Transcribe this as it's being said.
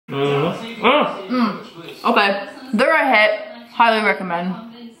Okay, they're a hit. Highly recommend.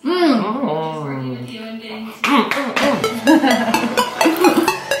 Good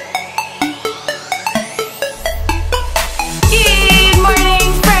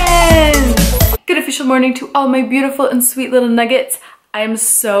morning, friends! Good official morning to all my beautiful and sweet little nuggets. I am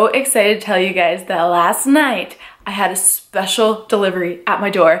so excited to tell you guys that last night I had a special delivery at my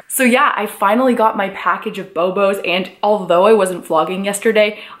door. So yeah, I finally got my package of Bobos, and although I wasn't vlogging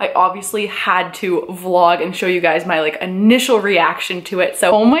yesterday, I obviously had to vlog and show you guys my like initial reaction to it.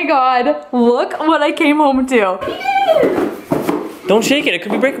 So, oh my god, look what I came home to. Don't shake it, it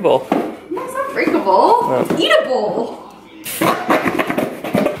could be breakable. No, it's not breakable. It's eatable.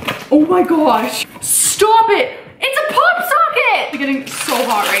 Oh my gosh, stop it. It's a pop socket. It's getting so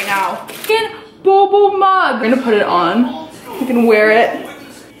hot right now. Bobo mug. I'm gonna put it on. You can wear it.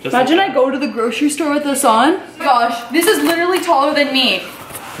 Imagine I go to the grocery store with this on. Oh my gosh, this is literally taller than me.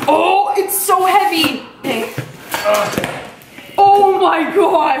 Oh, it's so heavy. Okay. Oh my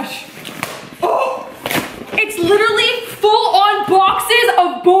gosh. Oh, it's literally full on boxes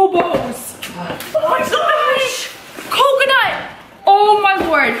of Bobos. Oh my gosh. Coconut. Oh my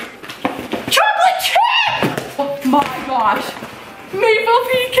lord. Chocolate chip. Oh my gosh. Maple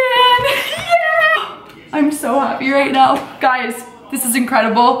pecan. Yeah. I'm so happy right now. Guys, this is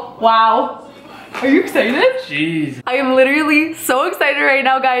incredible. Wow. Are you excited? Jeez. I am literally so excited right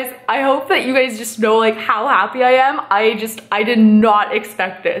now, guys. I hope that you guys just know like how happy I am. I did not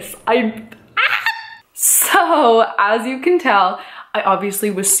expect this. So, as you can tell, I obviously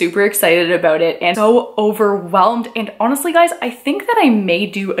was super excited about it and so overwhelmed. And honestly, guys, I think that I may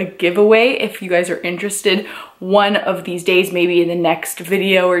do a giveaway if you guys are interested one of these days, maybe in the next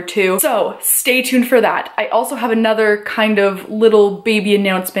video or two. So stay tuned for that. I also have another kind of little baby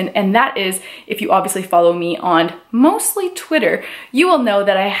announcement, and that is, if you obviously follow me on mostly Twitter, you will know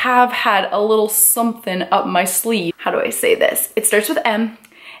that I have had a little something up my sleeve. How do I say this? It starts with M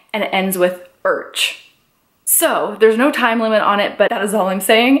and it ends with Urch. So there's no time limit on it, but that is all I'm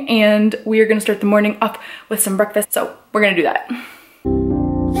saying. And we are gonna start the morning up with some breakfast. So we're gonna do that.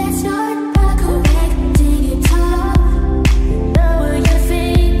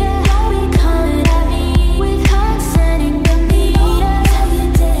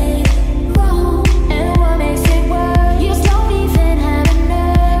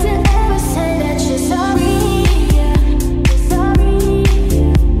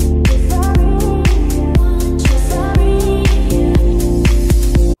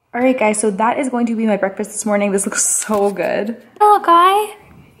 Alright guys, so that is going to be my breakfast this morning. This looks so good. Hello guy.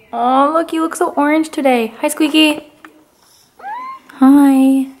 Oh look, you look so orange today. Hi Squeaky.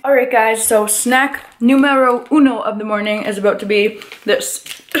 Hi. Alright guys, so snack numero uno of the morning is about to be this.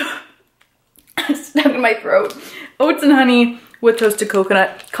 Stuck in my throat. Oats and honey with toasted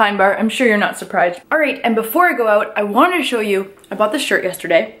coconut, Kind Bar. I'm sure you're not surprised. Alright, and before I go out, I wanted to show you, I bought this shirt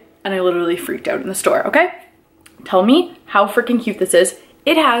yesterday and I literally freaked out in the store, okay? Tell me how freaking cute this is.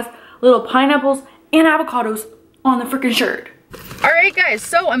 It has little pineapples and avocados on the freaking shirt. Alright guys,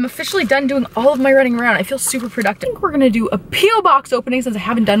 so I'm officially done doing all of my running around. I feel super productive. I think we're gonna do a P.O. box opening since I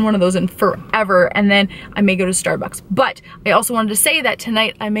haven't done one of those in forever, and then I may go to Starbucks. But I also wanted to say that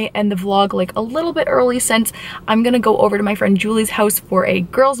tonight I may end the vlog like a little bit early since I'm gonna go over to my friend Julie's house for a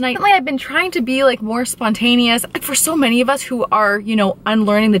girls' night. Lately I've been trying to be like more spontaneous. Like for so many of us who are, you know,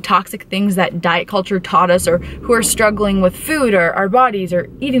 unlearning the toxic things that diet culture taught us, or who are struggling with food or our bodies or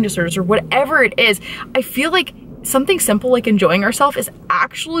eating disorders or whatever it is, I feel like something simple like enjoying ourselves is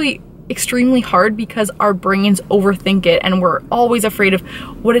actually extremely hard because our brains overthink it and we're always afraid of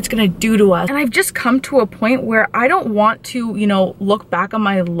what it's gonna do to us. And I've just come to a point where I don't want to, you know, look back on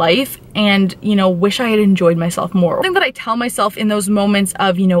my life and, you know, wish I had enjoyed myself more. The thing that I tell myself in those moments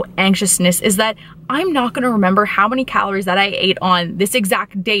of, you know, anxiousness is that I'm not gonna remember how many calories that I ate on this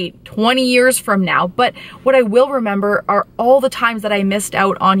exact date 20 years from now, but what I will remember are all the times that I missed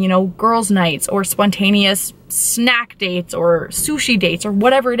out on, you know, girls' nights or spontaneous snack dates or sushi dates or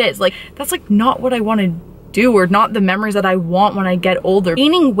whatever it is. Like, that's like not what I want to do, or not the memories that I want when I get older.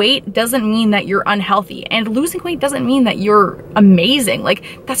 Gaining weight doesn't mean that you're unhealthy, and losing weight doesn't mean that you're amazing. Like,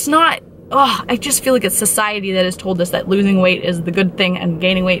 that's not, I just feel like it's society that has told us that losing weight is the good thing and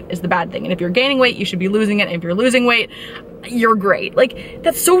gaining weight is the bad thing. And if you're gaining weight, you should be losing it. And if you're losing weight, you're great. Like,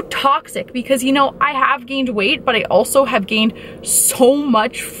 that's so toxic because, you know, I have gained weight, but I also have gained so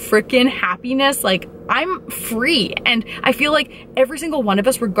much freaking happiness. Like, I'm free, and I feel like every single one of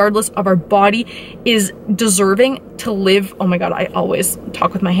us, regardless of our body, is deserving to live. Oh my god, I always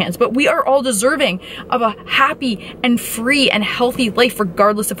talk with my hands, but we are all deserving of a happy and free and healthy life,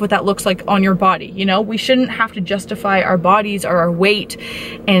 regardless of what that looks like on your body. You know, we shouldn't have to justify our bodies or our weight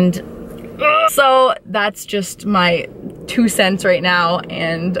and So that's just my 2 cents right now,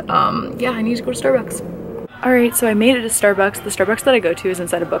 and yeah, I need to go to Starbucks. All right, so I made it to Starbucks. The Starbucks that I go to is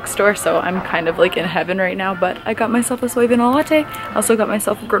inside a bookstore, so I'm kind of like in heaven right now, but I got myself a soy vanilla latte. I also got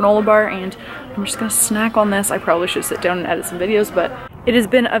myself a granola bar, and I'm just gonna snack on this. I probably should sit down and edit some videos, but it has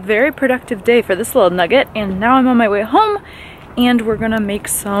been a very productive day for this little nugget, and now I'm on my way home, and we're gonna make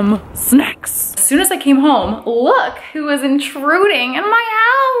some snacks. As soon as I came home, look who was intruding in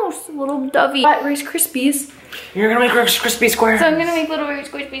my house, little Dovey. Got Rice Krispies. You're gonna make Rice Krispie squares. So I'm gonna make little Rice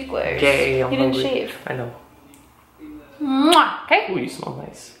Krispie squares. Yay, you didn't shave. I know. Mwah. Okay. Ooh, you smell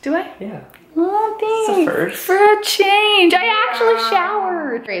nice. Do I? Yeah. Oh, thanks. It's a first. For a change. I actually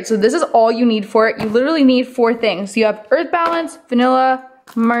showered. Great, so this is all you need for it. You literally need 4 things. You have Earth Balance, vanilla,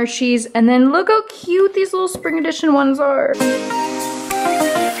 Marshies, and then look how cute these little spring edition ones are.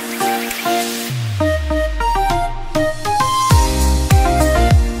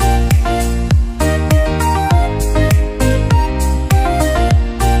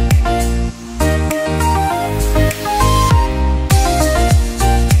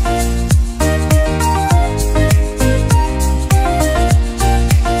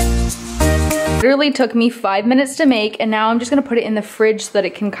 Literally took me 5 minutes to make, and now I'm just gonna put it in the fridge so that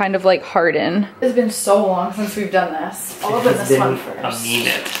it can kind of like harden. It's been so long since we've done this. I'll open this one first. A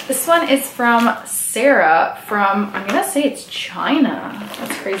minute. This one is from Sarah from, I'm gonna say it's China.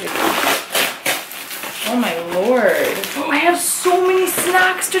 That's crazy. Oh my lord. I have so many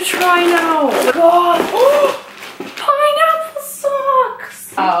snacks to try now. God. Oh, pineapple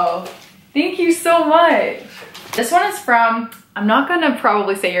socks. Oh, thank you so much. This one is from, I'm not gonna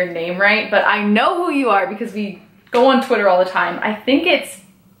probably say your name right, but I know who you are because we go on Twitter all the time. I think it's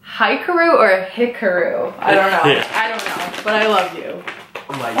Hikaru or Hikaru. I don't know. Yeah. I don't know, but I love you.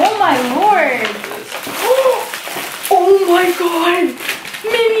 Oh my, oh my lord. Oh my god.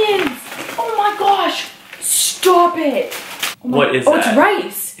 Minions. Oh my gosh. Stop it. Oh my, what is that? Oh, it's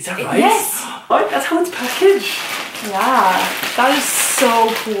rice. Is that rice? Yes. What? That's how it's packaged? Yeah. That is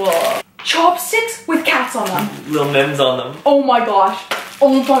so cool. Chopsticks with cats on them. Little memes on them. Oh my gosh.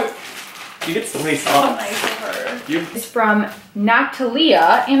 Oh my. You get so many So socks. nice of her. It's from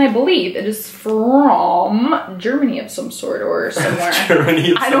Natalia, and I believe it is from Germany of some sort or somewhere.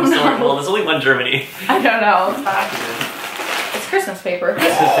 Germany of I some don't sort. know. Well, there's only one Germany. I don't know. It's Christmas paper.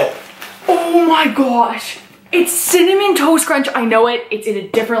 Oh my gosh. It's cinnamon toast crunch. I know it. It's in a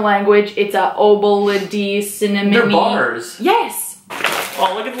different language. It's a obaladi cinnamon. They're bars. Yes.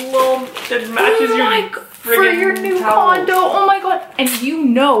 Oh, look at the little, it matches your for your new towel. condo. Oh my god. And you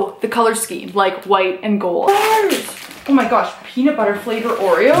know the color scheme, like white and gold. Bars. Oh my gosh, peanut butter flavor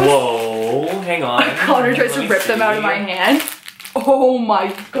Oreos. Whoa, hang on. Connor tries to rip them out of my hand. Oh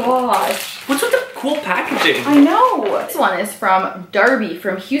my gosh. What's with the cool packaging? I know. This one is from Darby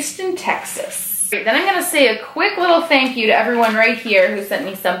from Houston, Texas. Then I'm gonna say a quick little thank you to everyone right here who sent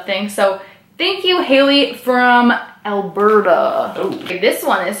me something. So thank you, Haley from Alberta. Oh. This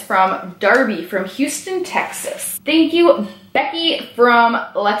one is from Darby from Houston, Texas. Thank you, Becky from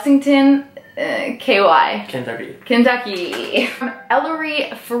Lexington, KY. Kentucky.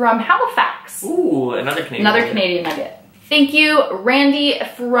 Ellery from Halifax. Ooh, another Canadian. Another Canadian nugget. Thank you, Randy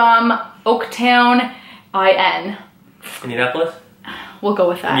from Oaktown, IN. Indianapolis? We'll go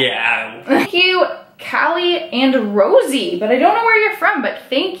with that. Yeah. Thank you, Callie and Rosie, but I don't know where you're from, but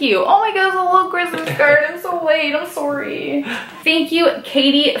thank you. Oh my god, it's a little Christmas card. I'm so late, I'm sorry. Thank you,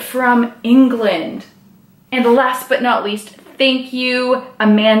 Katie from England. And last but not least, thank you,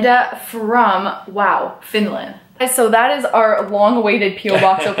 Amanda from, wow, Finland. So that is our long-awaited P.O.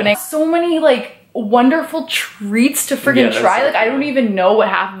 box opening. So many like wonderful treats to friggin' try. Like I don't even know what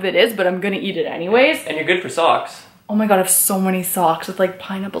half of it is, but I'm gonna eat it anyways. And you're good for socks. Oh my god, I have so many socks with like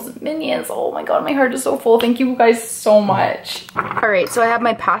pineapples and minions. Oh my god, my heart is so full. Thank you guys so much. All right, so I have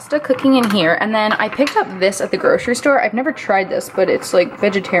my pasta cooking in here, and then I picked up this at the grocery store. I've never tried this, but it's like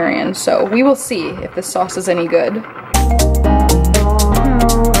vegetarian, so we will see if this sauce is any good.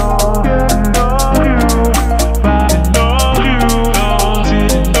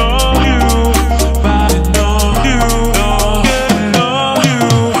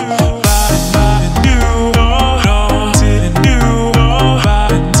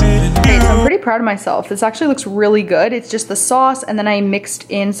 Proud of myself. This actually looks really good. It's just the sauce, and then I mixed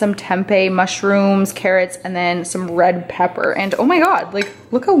in some tempeh, mushrooms, carrots, and then some red pepper. And oh my god, like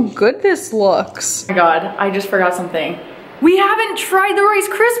look how good this looks. Oh my god, I just forgot something. We haven't tried the Rice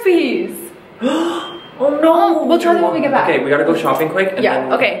Krispies. Oh no. We'll try them when we get back. Okay, we gotta go shopping quick. And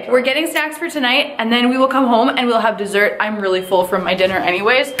yeah, okay. We're getting snacks for tonight, and then we will come home and we'll have dessert. I'm really full from my dinner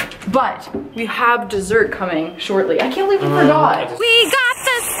anyways, but we have dessert coming shortly. I can't believe we forgot. We got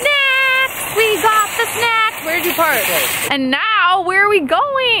the snack! part. And now, where are we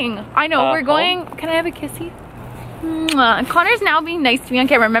going? I know, we're going, can I have a kissy? Mwah. Connor's now being nice to me on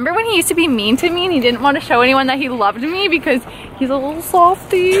camera. Remember when he used to be mean to me and he didn't want to show anyone that he loved me because he's a little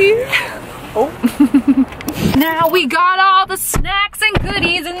softy? Oh. Now we got all the snacks and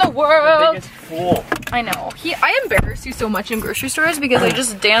goodies in the world. The biggest fool. I know. I embarrass you so much in grocery stores because I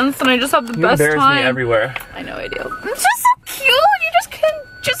just dance and I just have the best time. You embarrass me everywhere. I know I do. It's just so cute. You just can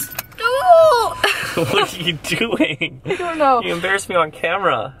just do. What are you doing? I don't know. You embarrass me on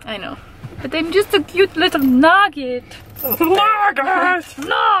camera. I know. But I'm just a cute little nugget. Nugget!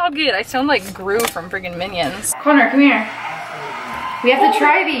 Nugget! I sound like Gru from friggin' Minions. Connor, come here. We have to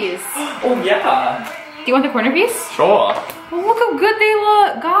try these. Oh yeah. Do you want the corner piece? Sure. Oh, look how good they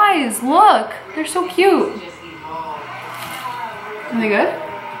look. Guys, look. They're so cute. Are they good?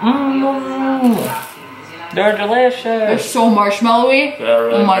 Mmm. They're delicious. They're so marshmallowy.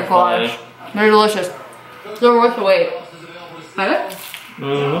 Really oh my gosh. They're delicious. They're worth the wait. Got it?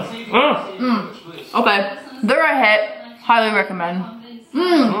 Mm-hmm. Mm. Okay. They're a hit. Highly recommend.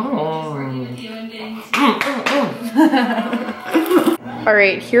 All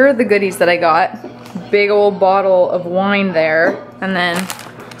right, here are the goodies that I got. Big old bottle of wine there, and then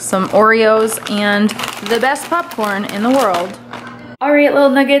some Oreos and the best popcorn in the world. All right, little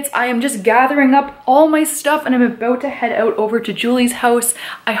nuggets, I am just gathering up all my stuff and I'm about to head out over to Julie's house.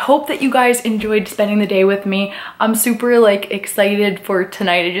 I hope that you guys enjoyed spending the day with me. I'm super like excited for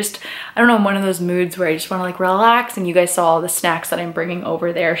tonight. I don't know, I'm one of those moods where I just wanna like relax, and you guys saw all the snacks that I'm bringing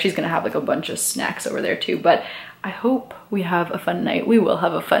over there. She's gonna have like a bunch of snacks over there too, but I hope we have a fun night. We will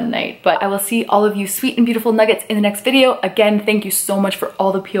have a fun night, but I will see all of you sweet and beautiful nuggets in the next video. Again, thank you so much for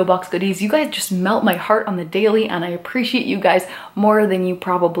all the P.O. Box goodies. You guys just melt my heart on the daily, and I appreciate you guys more than you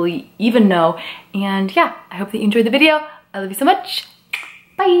probably even know. And yeah, I hope that you enjoyed the video. I love you so much.